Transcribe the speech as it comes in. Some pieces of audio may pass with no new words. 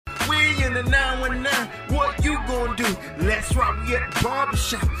in the 919. What you gonna do? Let's rock, we at the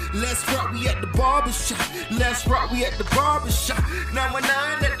barbershop. Let's rock, we at the barbershop. Let's rock, we at the barbershop.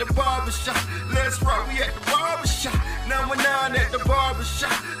 919 at the barbershop. Let's rock, we at the barbershop. 919 at the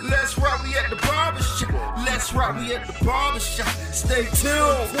barbershop. Let's rock, we at the barbershop. Let's rock, we at the barbershop. Stay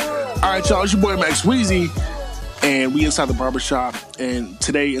tuned. All right, y'all, it's your boy Max Weezy, and we inside the barbershop. And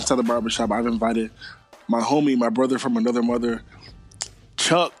today, inside the barbershop, I've invited my homie, my brother from another mother,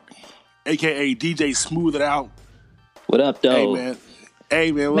 Chuck, a.k.a. DJ SmoothItOut. What up, though?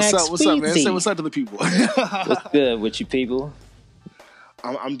 Hey, man, what's Max up? What's up, man? Weezy. Say what's up to the people. What's good with you people?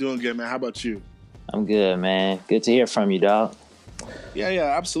 I'm doing good, man. How about you? I'm good, man. Good to hear from you, dog.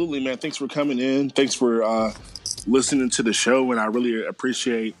 Yeah, absolutely, man. Thanks for coming in. Thanks for listening to the show, and I really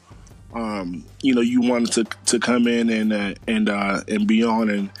appreciate you wanted to come in and be on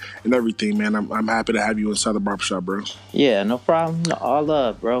and everything, man. I'm happy to have you inside the barbershop, bro. Yeah, no problem. All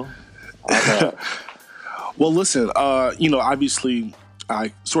love, bro. All love. Well, listen, obviously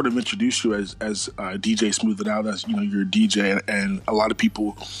I sort of introduced you as DJ SmoothItOut. As you're a DJ, and a lot of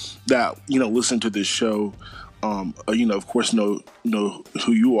people that listen to this show, of course know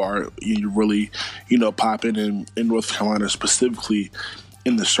who you are. You're really popping in North Carolina, specifically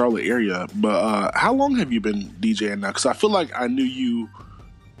in the Charlotte area. But how long have you been DJing now? Because I feel like I knew you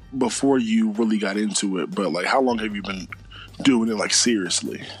before you really got into it. But like, how long have you been doing it, like,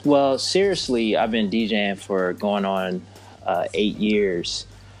 seriously? Well, seriously, I've been DJing for going on 8 years.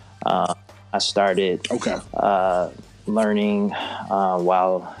 I started learning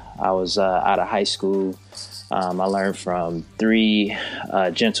while I was out of high school. I learned from three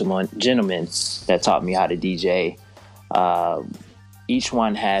gentlemen that taught me how to DJ. Each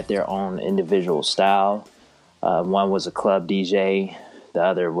one had their own individual style. One was a club DJ. The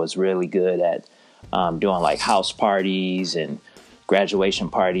other was really good at doing like house parties and graduation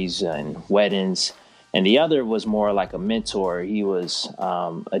parties and weddings. And the other was more like a mentor. He was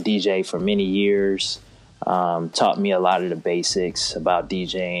a DJ for many years, taught me a lot of the basics about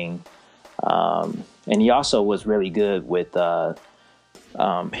DJing. And he also was really good with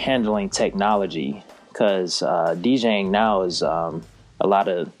handling technology, because DJing now is a lot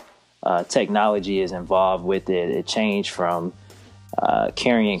of technology is involved with it. It changed from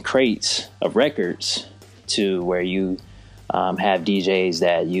carrying crates of records to where you have DJs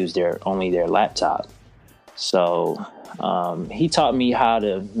that use only their laptop. So he taught me how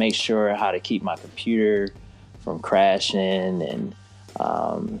to make sure how to keep my computer from crashing, and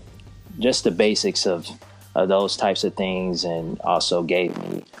just the basics of those types of things, and also gave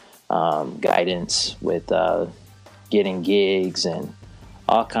me guidance with getting gigs and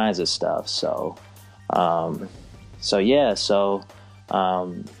all kinds of stuff. So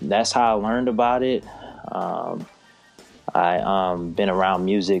that's how I learned about it. I been around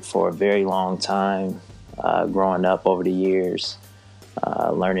music for a very long time, growing up over the years,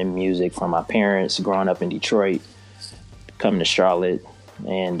 learning music from my parents, growing up in Detroit, coming to Charlotte,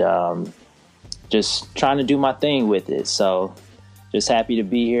 and just trying to do my thing with it. So just happy to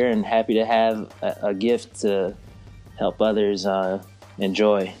be here and happy to have a gift to help others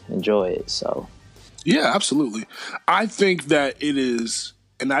enjoy it. So yeah, absolutely. I think that it is,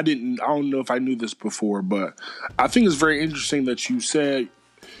 and I don't know if I knew this before, but I think it's very interesting that you said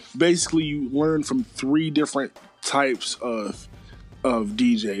basically you learned from three different types of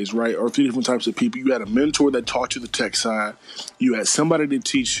DJs, right? Or three different types of people. You had a mentor that taught you the tech side. You had somebody to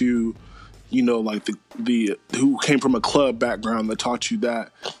teach you, like the who came from a club background that taught you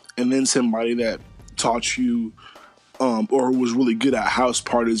that, and then somebody that taught you or was really good at house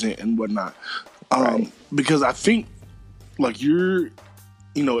parties and whatnot. Right. Because I think like you're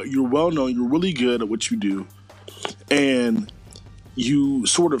well known, you're really good at what you do, and you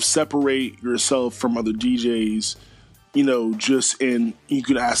sort of separate yourself from other DJs, just in, you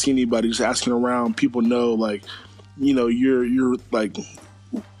could ask anybody, just asking around, people know, like, you're like,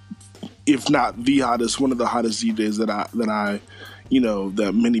 if not the hottest, one of the hottest DJs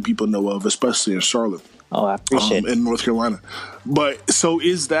that many people know of, especially in Charlotte. Oh, I appreciate it. In North Carolina. But so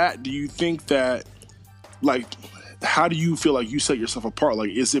do you think that, like, how do you feel like you set yourself apart?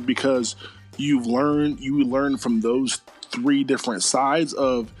 Like, is it because you learned from those three different sides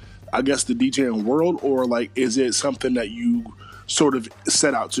of, I guess, the DJing world, or like, is it something that you sort of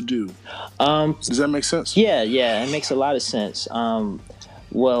set out to do? Does that make sense? Yeah, it makes a lot of sense.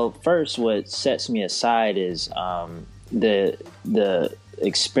 Well, first, what sets me aside is the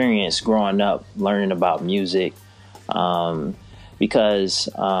experience growing up, learning about music, because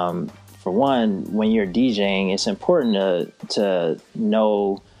for one, when you're DJing, it's important to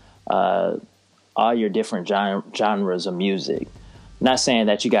know all your different genres of music. not saying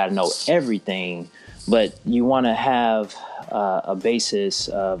that you got to know everything, but you want to have a basis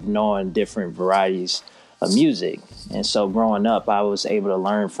of knowing different varieties of music. And so growing up, I was able to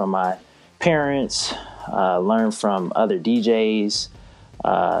learn from my parents, learn from other DJs,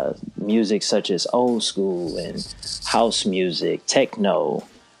 music such as old school and house music, techno,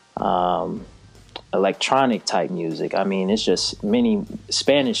 electronic type music. I mean, it's just many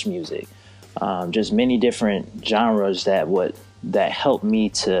Spanish music, just many different genres that helped me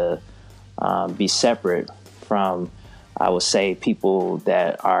to be separate from, I would say, people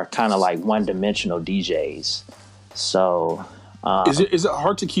that are kind of like one-dimensional DJs. So, is it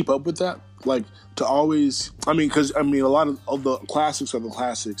hard to keep up with that? Like to always, because a lot of the classics are the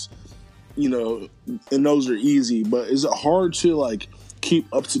classics, and those are easy. But is it hard to like keep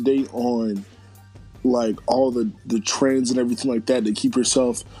up to date on like all the trends and everything like that to keep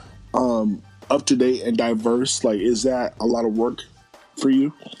yourself up to date and diverse? Like, is that a lot of work for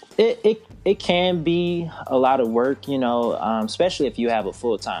you? It can be a lot of work, especially if you have a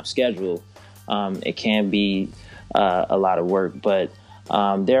full-time schedule. It can be a lot of work, but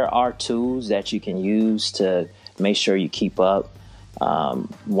there are tools that you can use to make sure you keep up.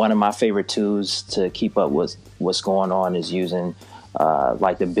 One of my favorite tools to keep up with what's going on is using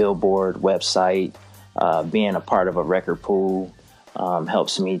like the Billboard website. Being a part of a record pool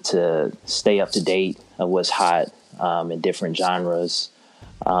helps me to stay up to date of what's hot in different genres.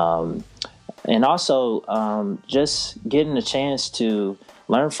 And also just getting a chance to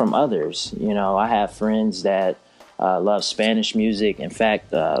learn from others. I have friends that love Spanish music. In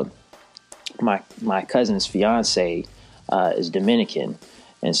fact, my cousin's fiance is Dominican,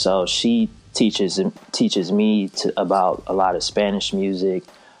 and so she teaches me about a lot of Spanish music.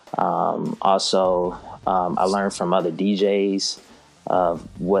 Also, I learned from other DJs of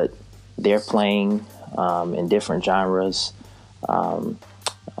what they're playing in different genres.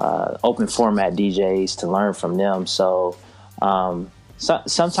 Open format DJs to learn from them. So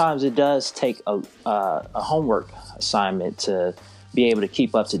sometimes it does take a homework assignment to be able to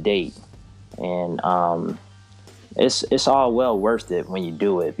keep up to date, and it's all well worth it when you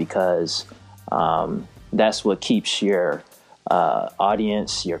do it, because that's what keeps your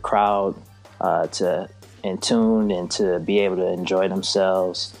audience, your crowd, in tune and to be able to enjoy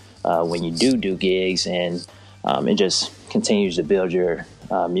themselves when you do gigs, and it just continues to build your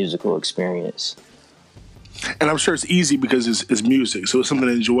musical experience. And I'm sure it's easy because it's music, so it's something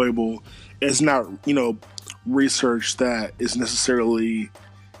enjoyable. It's not, research that is necessarily.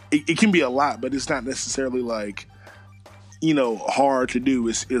 It can be a lot, but it's not necessarily like, hard to do.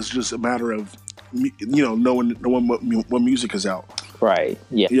 It's just a matter of, knowing what music is out. Right.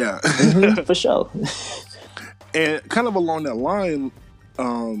 Yeah. Yeah. Mm-hmm, for sure. And kind of along that line,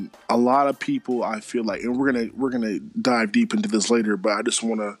 a lot of people, I feel like, and we're gonna dive deep into this later, but I just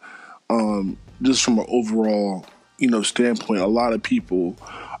want to, just from an overall, standpoint, a lot of people,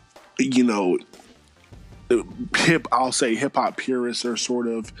 I'll say hip hop purists are sort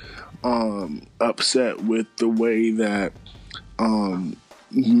of upset with the way that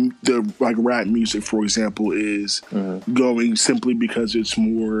the like rap music, for example, is going, simply because it's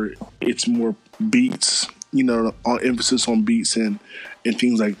more beats, emphasis on beats and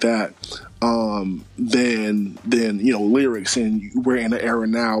things like that, than lyrics. And we're in an era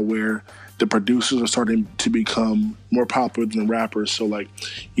now where the producers are starting to become more popular than rappers. So like,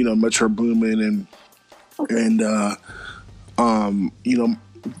 Metro Boomin and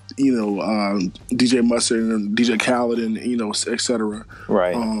DJ Mustard and DJ Khaled and et cetera.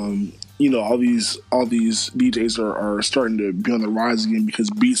 Right. All these DJs are starting to be on the rise again because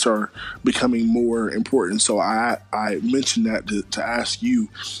beats are becoming more important. So I mentioned that to ask you,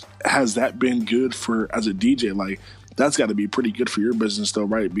 has that been good as a DJ? Like, that's got to be pretty good for your business though,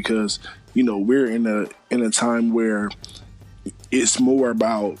 right? Because we're in a time where it's more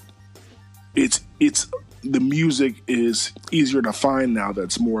about it's the music is easier to find now.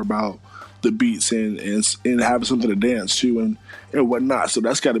 That's more about the beats and having something to dance to and whatnot. So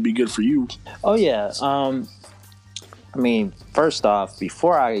that's got to be good for you. Oh yeah. First off,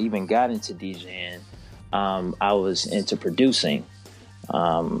 before I even got into DJing, I was into producing.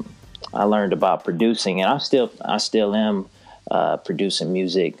 I learned about producing, and I still am producing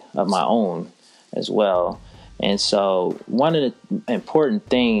music of my own as well. And so one of the important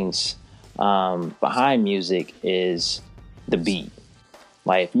things behind music is the beat.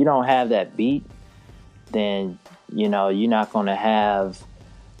 Like, if you don't have that beat, then you're not going to have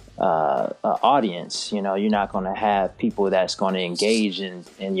an audience. You're not going to have people that's going to engage in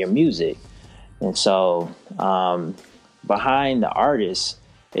your music. And so behind the artist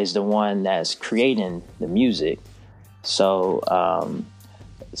is the one that's creating the music. So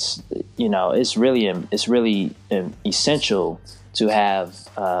it's really essential to have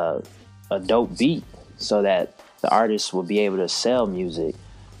a dope beat so that the artist will be able to sell music.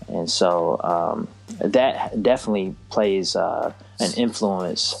 And so that definitely plays an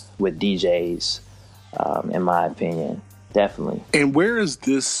influence with DJs, in my opinion. Definitely. And where is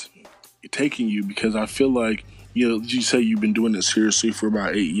this taking you? Because I feel like, you say you've been doing it seriously for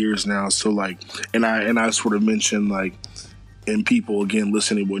about 8 years now. So like, and I sort of mentioned like, and people again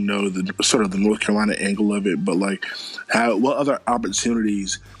listening would know the sort of the North Carolina angle of it, but like, what other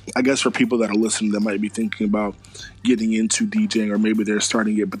opportunities, I guess, for people that are listening that might be thinking about getting into DJing, or maybe they're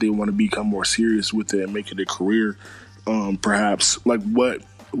starting it but they want to become more serious with it and make it a career, perhaps, like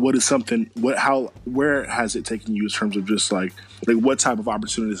what is something, where has it taken you in terms of just like what type of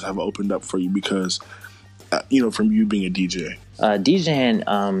opportunities have opened up for you because from you being a DJ?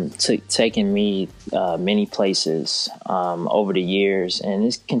 DJing taken me many places over the years,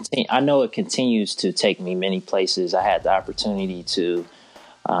 and I know it continues to take me many places. I had the opportunity to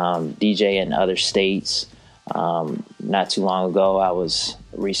DJ in other states. Not too long ago, I was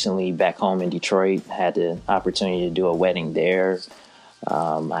recently back home in Detroit. I had the opportunity to do a wedding there.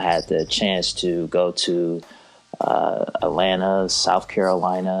 I had the chance to go to Atlanta, South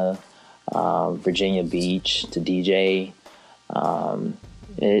Carolina, Virginia Beach to DJ.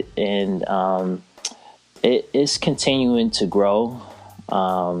 It's continuing to grow.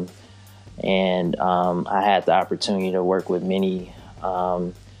 And I had the opportunity to work with many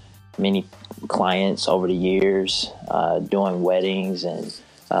clients over the years, doing weddings and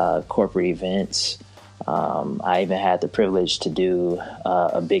corporate events. I even had the privilege to do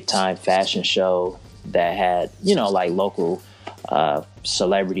a big time fashion show that had, like local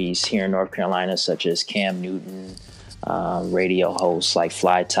celebrities here in North Carolina, such as Cam Newton, radio hosts like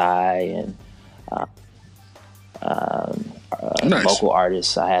Fly Ty, and nice. Local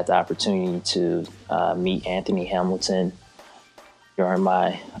artists. I had the opportunity to meet Anthony Hamilton during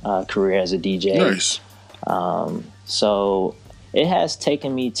my career as a DJ. Nice. So it has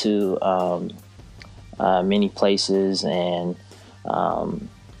taken me to many places, and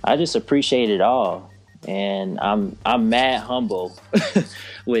I just appreciate it all. And I'm mad humble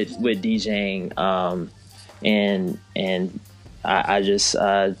with DJing, and I just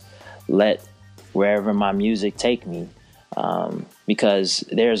let wherever my music take me, because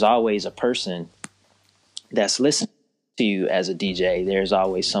there's always a person that's listening to you as a DJ. There's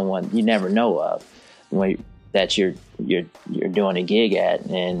always someone you never know of that you're doing a gig at,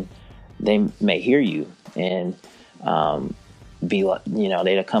 and they may hear you and be like,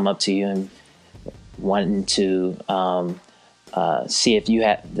 they'll come up to you and wanting to see if you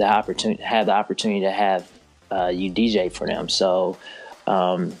have the opportunity to have you DJ for them. So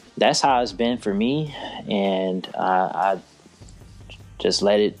that's how it's been for me, and I just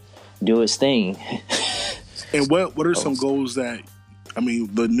let it do its thing. And what are some goals that,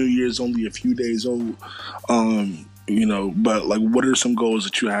 the New Year's only a few days old, but like, what are some goals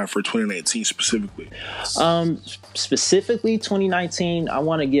that you have for 2019 specifically? Specifically 2019, I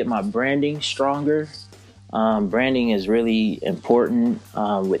want to get my branding stronger. Branding is really important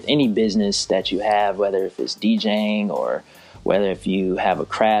with any business that you have, whether if it's DJing or whether if you have a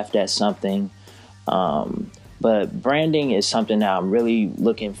craft at something. But branding is something that I'm really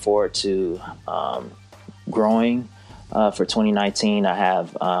looking forward to growing for 2019. I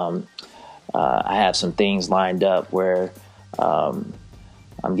have some things lined up where I'm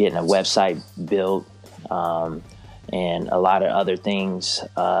getting a website built and a lot of other things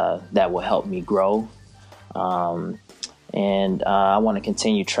that will help me grow. And I want to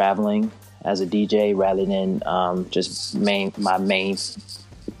continue traveling as a DJ rather than just my main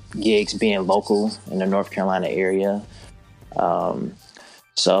gigs being local in the North Carolina area. But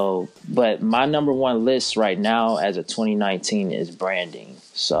my number one list right now as of 2019 is branding.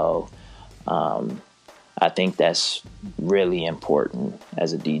 So I think that's really important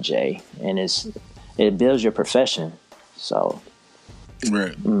as a DJ, and it builds your profession. So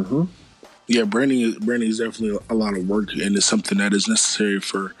right. Mm-hmm. Yeah, branding is definitely a lot of work, and it's something that is necessary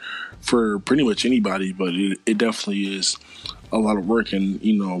for pretty much anybody. But it definitely is a lot of work, and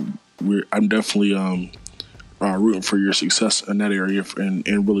I'm definitely rooting for your success in that area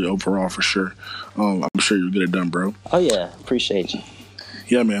and really overall for sure. I'm sure you'll get it done, bro. Oh yeah, appreciate you.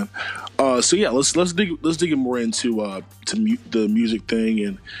 Yeah, man. So yeah, let's dig in more into the music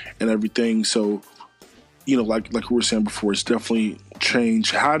thing and everything. So like we were saying before, it's definitely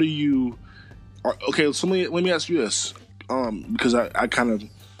changed. How do you? Okay, so let me ask you this, because I kind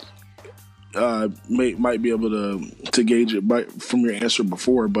of might be able to gauge it from your answer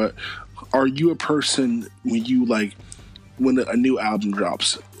before, but are you a person when you like when a new album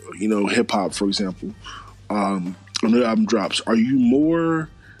drops, you know, hip hop, for example, a new album drops, are you more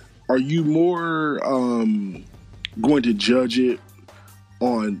going to judge it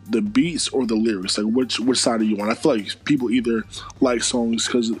on the beats or the lyrics? Like, which side are you on? I feel like people either like songs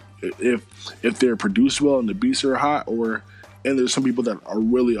because if they're produced well and the beats are hot, and there's some people that are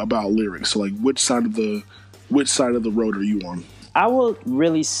really about lyrics. So, like, which side of the road are you on? I will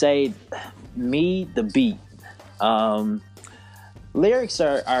really say the beat. Lyrics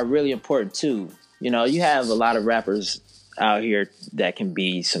are really important too. You know, you have a lot of rappers out here that can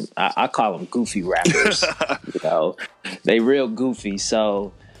be I call them goofy rappers. You know, they real goofy.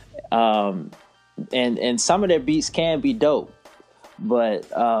 So, and some of their beats can be dope,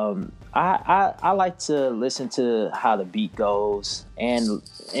 but I like to listen to how the beat goes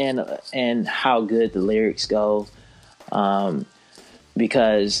and how good the lyrics go,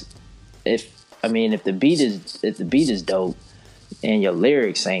 because if the beat is dope and your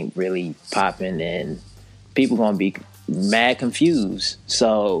lyrics ain't really popping, then people gonna be mad confused.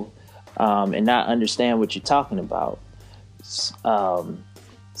 So, and not understand what you're talking about. So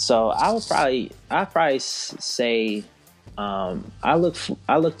I'd probably say I look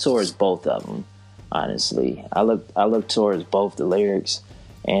towards both of them. Honestly, I look towards both the lyrics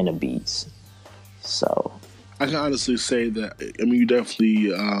and the beats. So I can honestly say that. I mean, you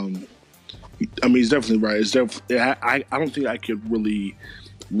definitely. He's definitely right. It's definitely. I don't think I could really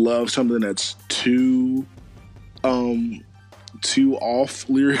love something that's too off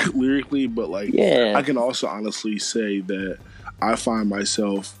lyrically, but like, yeah. I can also honestly say that I find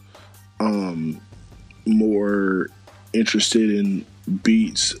myself more interested in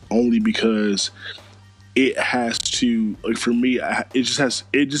beats only because it has to, like, for me, it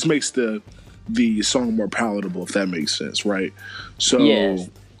just makes the song more palatable, if that makes sense, right? So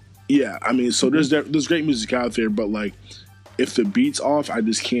yeah, I mean, so there's great music out there, but like, if the beat's off, I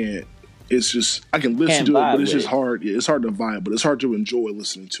just can't. It's just, I can listen to it, but it's just hard. It's hard to vibe, but it's hard to enjoy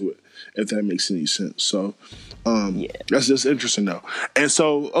listening to it, if that makes any sense. So, that's just interesting though. And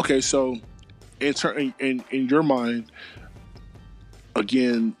so, okay, so in your mind,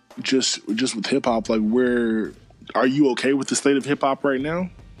 again, just with hip hop, like, where are you okay with the state of hip hop right now?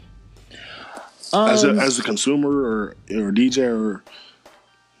 As a consumer or DJ or?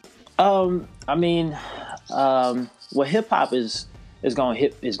 I mean, well, hip hop is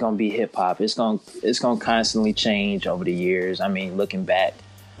gonna be hip hop. It's gonna constantly change over the years. I mean, looking back,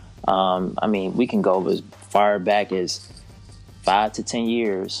 I mean, we can go as far back as 5 to 10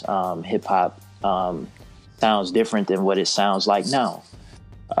 years. Hip hop sounds different than what it sounds like now,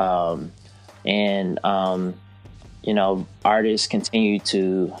 and you know, artists continue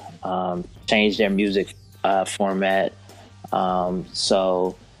to change their music format.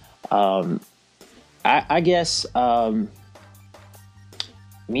 So I guess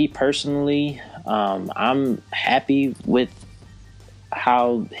me personally, I'm happy with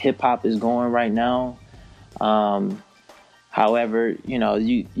how hip hop is going right now. However, you know,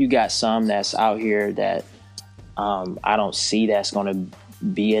 you got some that's out here that I don't see that's going to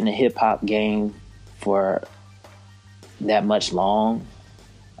be in the hip hop game for that much long.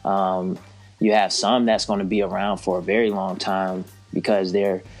 You have some that's going to be around for a very long time because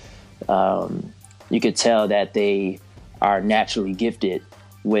they're you could tell that they are naturally gifted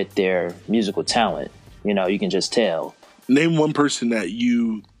with their musical talent. You know, you can just tell. Name one person that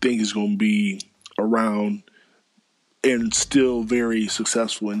you think is going to be around and still very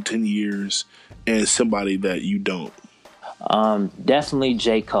successful in 10 years and somebody that you don't. Definitely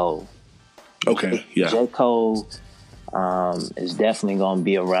J. Cole. Okay, yeah. J. Cole is definitely going to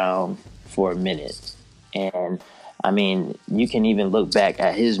be around for a minute. And, I mean, you can even look back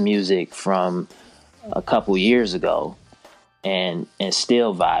at his music from a couple years ago and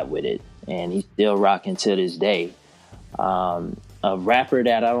still vibe with it. And he's still rocking to this day. A rapper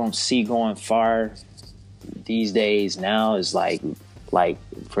that I don't see going far these days now is like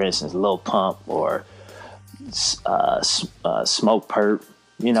for instance, Lil Pump or Smoke Perp.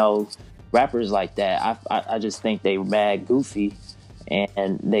 You know, rappers like that. I just think they mad goofy,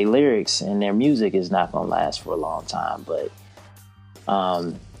 and their lyrics and their music is not gonna last for a long time. But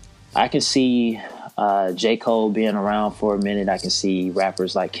I can see J. Cole being around for a minute. I can see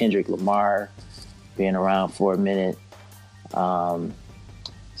rappers like Kendrick Lamar being around for a minute.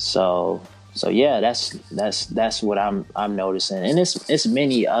 So yeah, that's what I'm noticing, and it's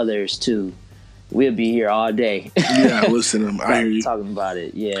many others too. We'll be here all day. Yeah, listen, I hear you talking about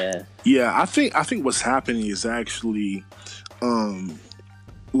it. Yeah. I think what's happening is actually,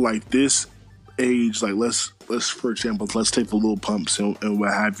 like this age, like let's for example, let's take the Lil Pumps and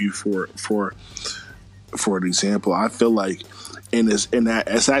what have you for for an example, I feel like,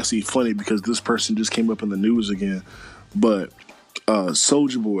 it's actually funny because this person just came up in the news again, but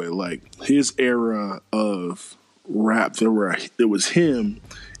Soulja Boy, like his era of rap, it was him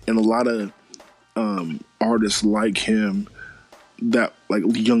and a lot of artists like him, that like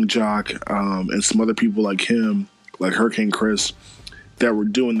Young Jock, and some other people like him, like Hurricane Chris, that were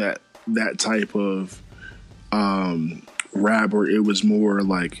doing that type of rap, where it was more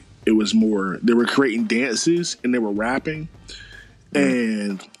they were creating dances and they were rapping,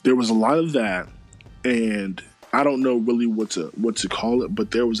 and there was a lot of that, and I don't know really what to call it,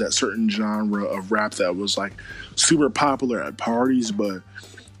 but there was that certain genre of rap that was like super popular at parties, but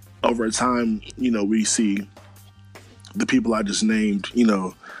over time, we see the people I just named,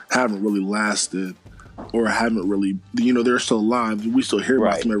 haven't really lasted, or haven't really, they're still alive. We still hear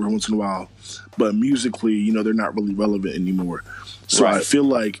about them every once in a while, but musically, they're not really relevant anymore. So I feel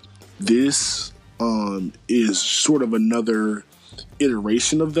like this is sort of another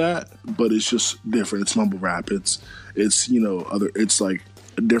iteration of that, but it's just different. It's mumble rap. It's it's like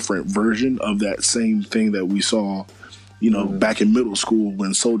a different version of that same thing that we saw, back in middle school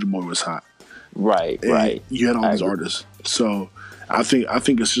when Soulja Boy was hot. Right. You had all these artists. So I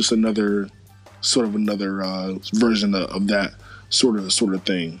think it's just another version of that sort of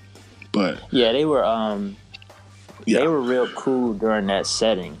thing. But yeah, they were they were real cool during that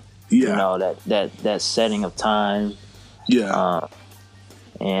setting. Yeah. That setting of time. Yeah.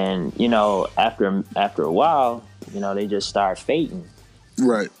 And after a while, they just start fading.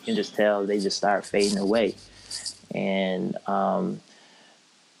 Right. You can just tell they just start fading away. And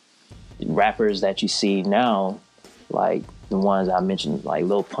rappers that you see now, like the ones I mentioned, like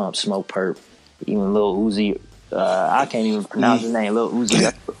Lil Pump, Smoke Perp, even Lil Uzi, I can't even pronounce his name, Lil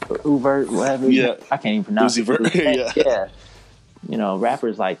Uzi, Uvert, whatever. Yeah. I can't even pronounce Uzi it. Yeah.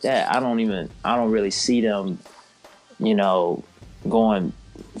 Rappers like that, I don't really see them, going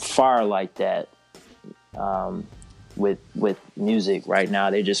far like that with music right now.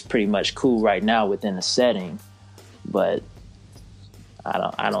 They're just pretty much cool right now within the setting, but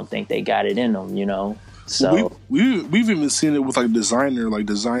I don't think they got it in them, So we've even seen it with like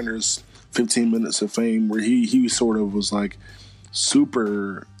Designer's 15 Minutes of Fame, where he sort of was like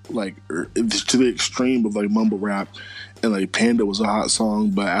super like to the extreme of like mumble rap, and like Panda was a hot song,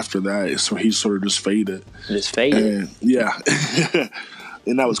 but after that he sort of just faded. And, yeah.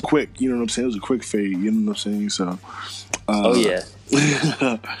 And that was quick, you know what I'm saying? It was a quick fade, you know what I'm saying? So oh yeah.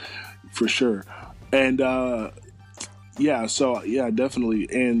 For sure. And definitely.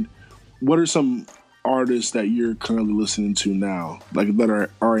 And what are some artists that you're currently listening to now, like that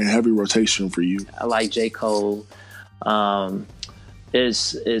are in heavy rotation for you? I like J. Cole.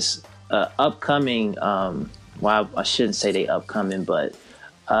 Is upcoming. Well, I shouldn't say they upcoming, but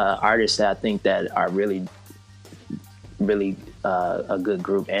artists that I think that are really, really a good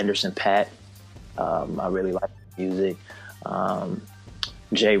group. Anderson .Paak. I really like his music.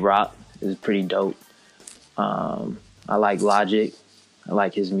 J. Rock is pretty dope. I like Logic. I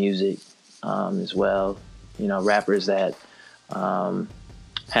like his music as well. Rappers that have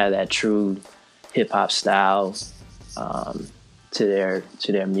that true hip hop style to their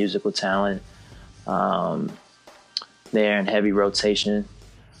musical talent. They're in heavy rotation.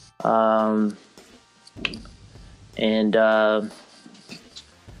 And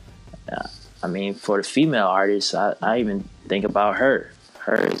for the female artists, I even think about her.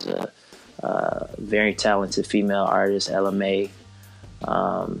 Her is a very talented female artist, LMA.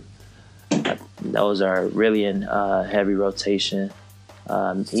 Those are really in heavy rotation.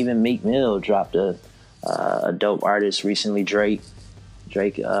 Even Meek Mill dropped a dope artist recently, Drake.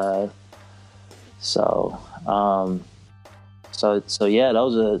 So yeah,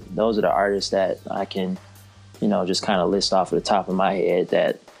 those are the artists that I can, just kind of list off at the top of my head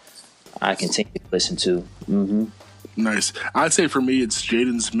that I continue to listen to. Mm-hmm. Nice. I'd say for me, it's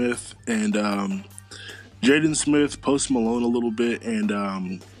Jaden Smith and Jaden Smith, Post Malone a little bit, and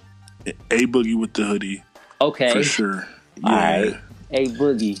A Boogie with the Hoodie. Okay, for sure. Yeah. All right. A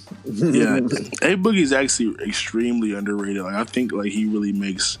Boogie. Yeah, A Boogie is actually extremely underrated. Like I think like he really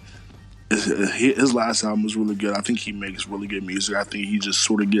makes. His last album was really good. I think he makes really good music. I think he just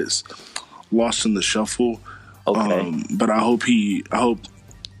sort of gets lost in the shuffle. Okay. But I hope he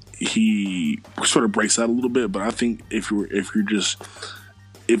sort of breaks out a little bit. But I think if in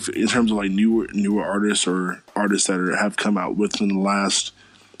terms of like newer artists or artists that have come out within the last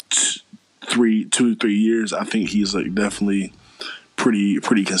 2 to 3 years, I think he's like definitely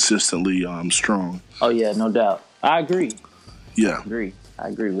pretty consistently strong. Oh yeah, no doubt. I agree. Yeah, I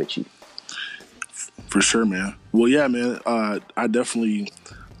agree with you. For sure, man. Well, yeah, man. I definitely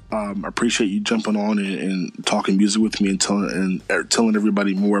I appreciate you jumping on and talking music with me and telling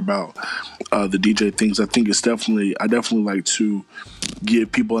everybody more about the DJ things. I think I definitely like to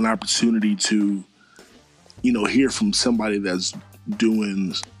give people an opportunity to, hear from somebody that's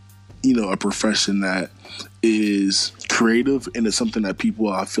doing, a profession that is creative, and it's something that people,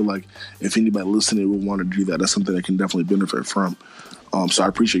 I feel like if anybody listening would want to do that, that's something they can definitely benefit from. So I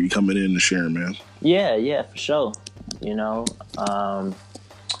appreciate you coming in and sharing, man. Yeah, for sure.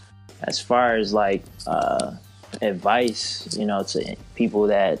 As far as like advice, to people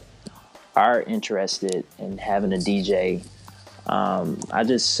that are interested in having a DJ, I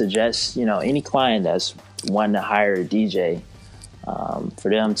just suggest, any client that's wanting to hire a DJ, for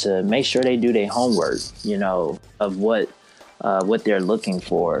them to make sure they do their homework, of what they're looking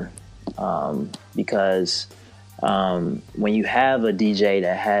for, because when you have a DJ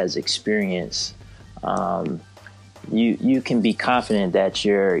that has experience, you can be confident that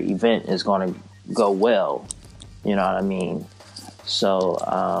your event is going to go well. You know what I mean?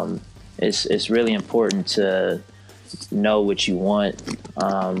 So it's really important to know what you want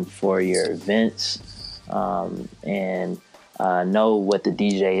for your events, and know what the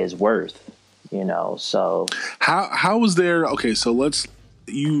DJ is worth. So how was there? Okay, so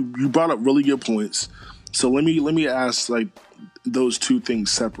you brought up really good points. So let me ask like those two things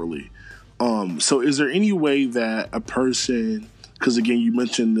separately. So is there any way that a person, because again, you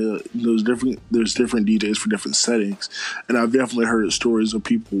mentioned there's different DJs for different settings, and I've definitely heard stories of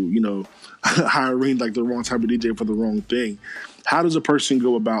people, hiring like the wrong type of DJ for the wrong thing. How does a person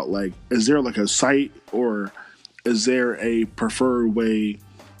go about, like, is there like a site, or is there a preferred way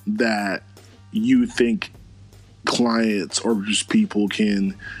that you think clients or just people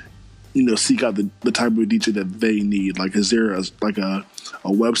can, seek out the type of DJ that they need? Like, is there a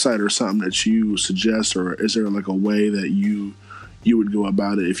website or something that you suggest, or is there like a way that you would go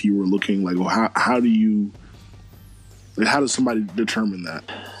about it if you were looking like, well, how does somebody determine that?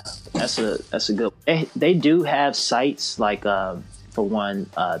 That's a good. They do have sites like for one,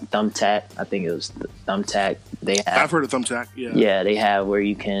 Thumbtack. I think it was Thumbtack. I've heard of Thumbtack. Yeah. Yeah, they have where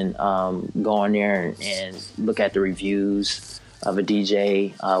you can go on there and look at the reviews of a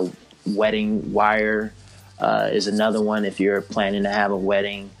DJ. Wedding Wire is another one. If you're planning to have a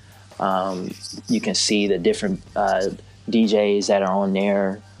wedding, you can see the different DJs that are on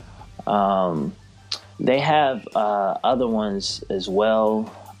there. They have other ones as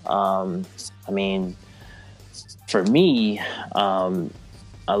well. I mean, for me, a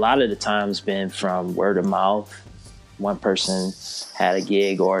lot of the times been from word of mouth. One person had a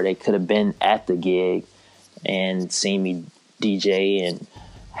gig, or they could have been at the gig and seen me DJ and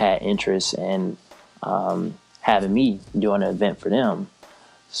had interest in having me doing an event for them.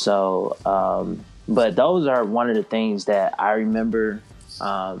 So, but those are one of the things that I remember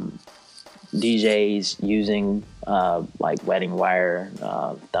DJs using, like Wedding Wire,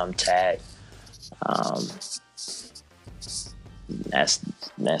 Thumbtack.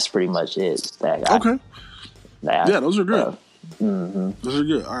 That's pretty much it. Okay. Yeah, those are good. Mm-hmm. Those are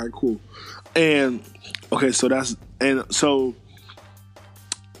good. All right, cool. And okay, so hold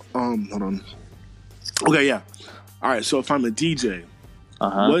on. Okay, yeah. All right, so if I'm a DJ,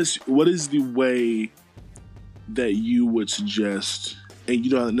 what is the way that you would suggest, and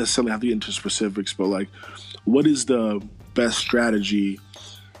you don't necessarily have to get into specifics, but like, what is the best strategy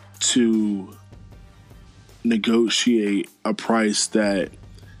to negotiate a price that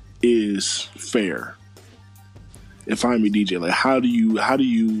is fair? If I'm a DJ, like, how do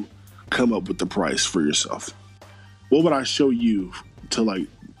you come up with the price for yourself? What would I show you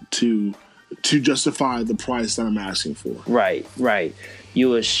to justify the price that I'm asking for? Right. You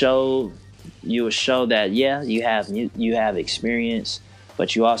would show that, yeah, you have experience,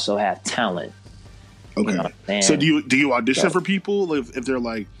 but you also have talent. Okay. So do you audition for people if they're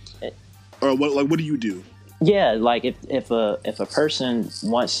like, or what do you do? Yeah, like if a person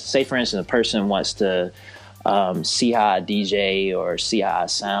wants, say for instance, a person wants to see how I DJ or see how I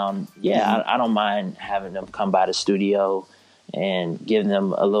sound, I don't mind having them come by the studio and give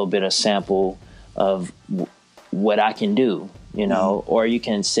them a little bit of sample of what I can do, or you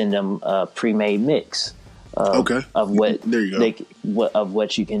can send them a pre-made mix of what of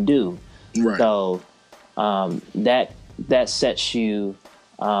what you can do. Right. So that sets you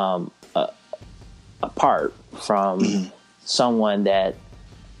apart from someone that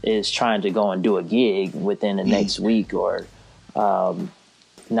is trying to go and do a gig within the next week, or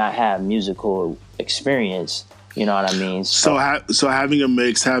not have musical experience. You know what I mean? So having a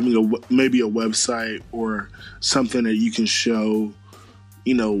mix, maybe a website or something that you can show,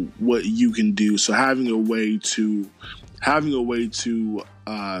 what you can do. So having a way to having a way to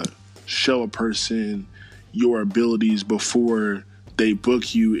show a person your abilities before they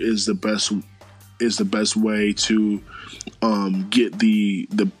book you is the best way to get the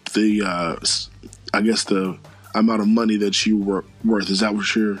I guess the amount of money that you were worth. Is that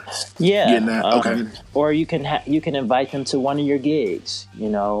what you're getting at? Okay. Or you can invite them to one of your gigs. You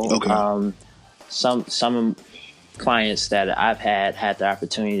know, okay. Some clients that I've had the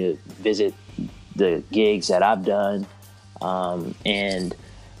opportunity to visit the gigs that I've done, and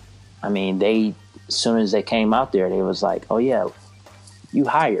I mean, they as soon as they came out there, they was like, "Oh yeah, you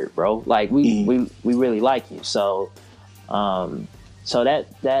hired, bro. Like we really like you." So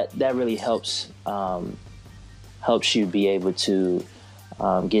that really helps you be able to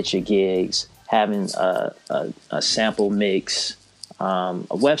get your gigs. Having a sample mix, a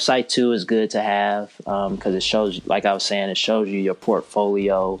website too is good to have because it shows, like I was saying, it shows you your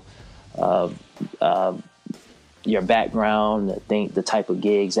portfolio, your background, the type of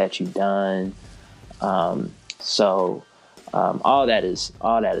gigs that you've done. So all that is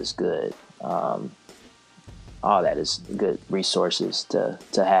good. All that is good resources to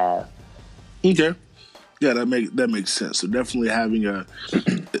have. Okay. Yeah, that makes sense. So definitely having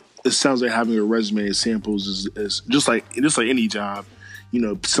it sounds like having a resume and samples is just like any job. You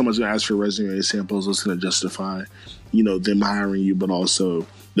know, someone's gonna ask for a resume and samples. It's gonna justify, you know, them hiring you, but also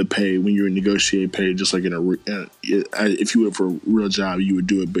the pay when you negotiate pay. Just like if you went for a real job, you would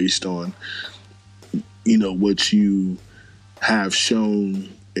do it based on, you know, what you have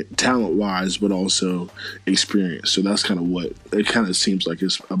shown talent wise, but also experience. So that's kind of what it kind of seems like.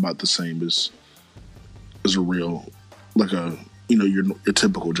 It's about the same as a real, like a, you know, your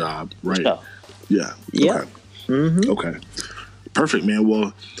typical job, right? Yeah. Yeah. Okay. Mm-hmm. Okay. Perfect, man.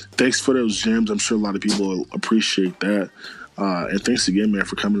 Well, thanks for those gems. I'm sure a lot of people will appreciate that. And thanks again, man,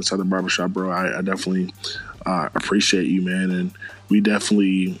 for coming inside the barbershop, bro. I definitely appreciate you, man. And we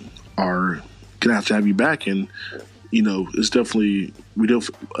definitely are gonna have to have you back. And you know, it's definitely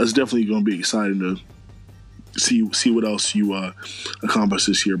gonna be exciting to see what else you accomplish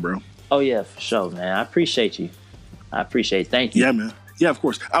this year, bro. Oh yeah, for sure, man. I appreciate you. Thank you. Yeah, man. Yeah, of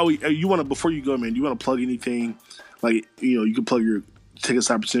course. You want to, before you go, man, do you want to plug anything? Like, you know, you can take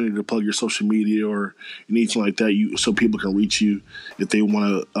this opportunity to plug your social media or anything like that, so people can reach you if they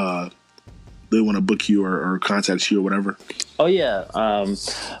want to book you or contact you or whatever. Oh yeah,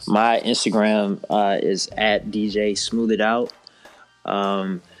 my Instagram is at DJ SmoothItOut.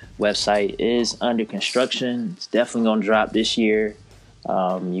 Website is under construction. It's definitely gonna drop this year.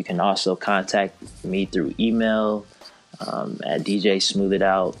 You can also contact me through email at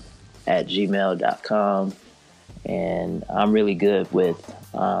djsmoothitout@gmail.com. And I'm really good with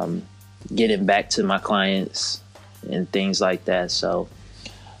getting back to my clients and things like that. So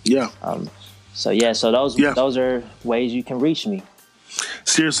yeah. So those are ways you can reach me.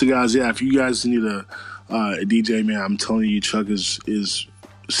 Seriously, guys, yeah. If you guys need a DJ, man, I'm telling you, Chuck is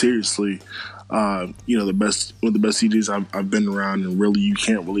seriously, you know, one of the best DJs I've been around, and really, you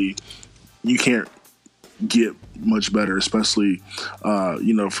can't get much better, especially,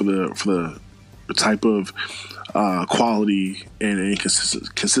 you know, for the type of quality and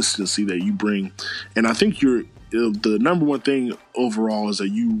consistency that you bring. And I think the number one thing overall is that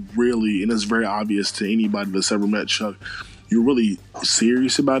you really, and it's very obvious to anybody that's ever met Chuck, you're really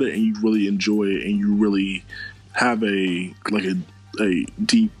serious about it and you really enjoy it and you really have a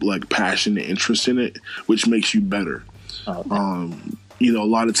deep passion and interest in it, which makes you better. Okay. You know, a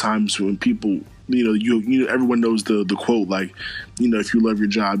lot of times when people, you know, everyone knows the quote, like, you know, if you love your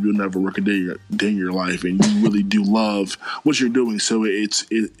job, you'll never work a day in your life, and you really do love what you're doing. So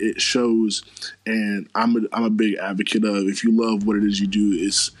it shows, and I'm a big advocate of, if you love what it is you do,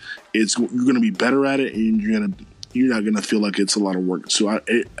 you're going to be better at it, and you're not going to feel like it's a lot of work. So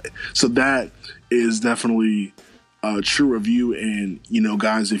that is definitely true of you. And you know,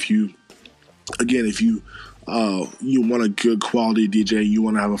 guys, if you want a good quality DJ, you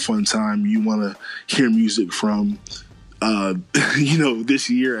want to have a fun time, you want to hear music from, you know, this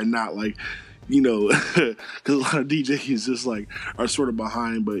year and not like, you know, because a lot of DJs just are sort of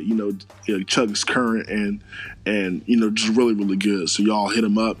behind, but you know, Chuck's current and you know, just really, really good. So y'all hit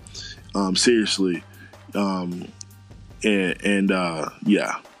him up, seriously.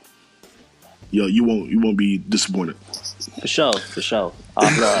 Yeah, you won't be disappointed. For sure.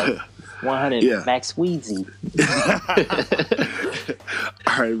 Off love. 100 Max Weezy.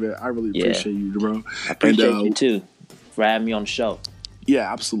 All right, man. I really appreciate you, bro. Appreciate you too for having me on the show.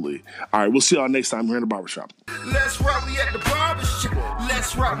 Yeah, absolutely. All right, we'll see y'all next time here in the barbershop. Let's rock, we at the barbershop.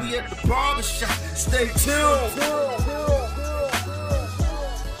 Let's rock, we at the barbershop. Stay tuned.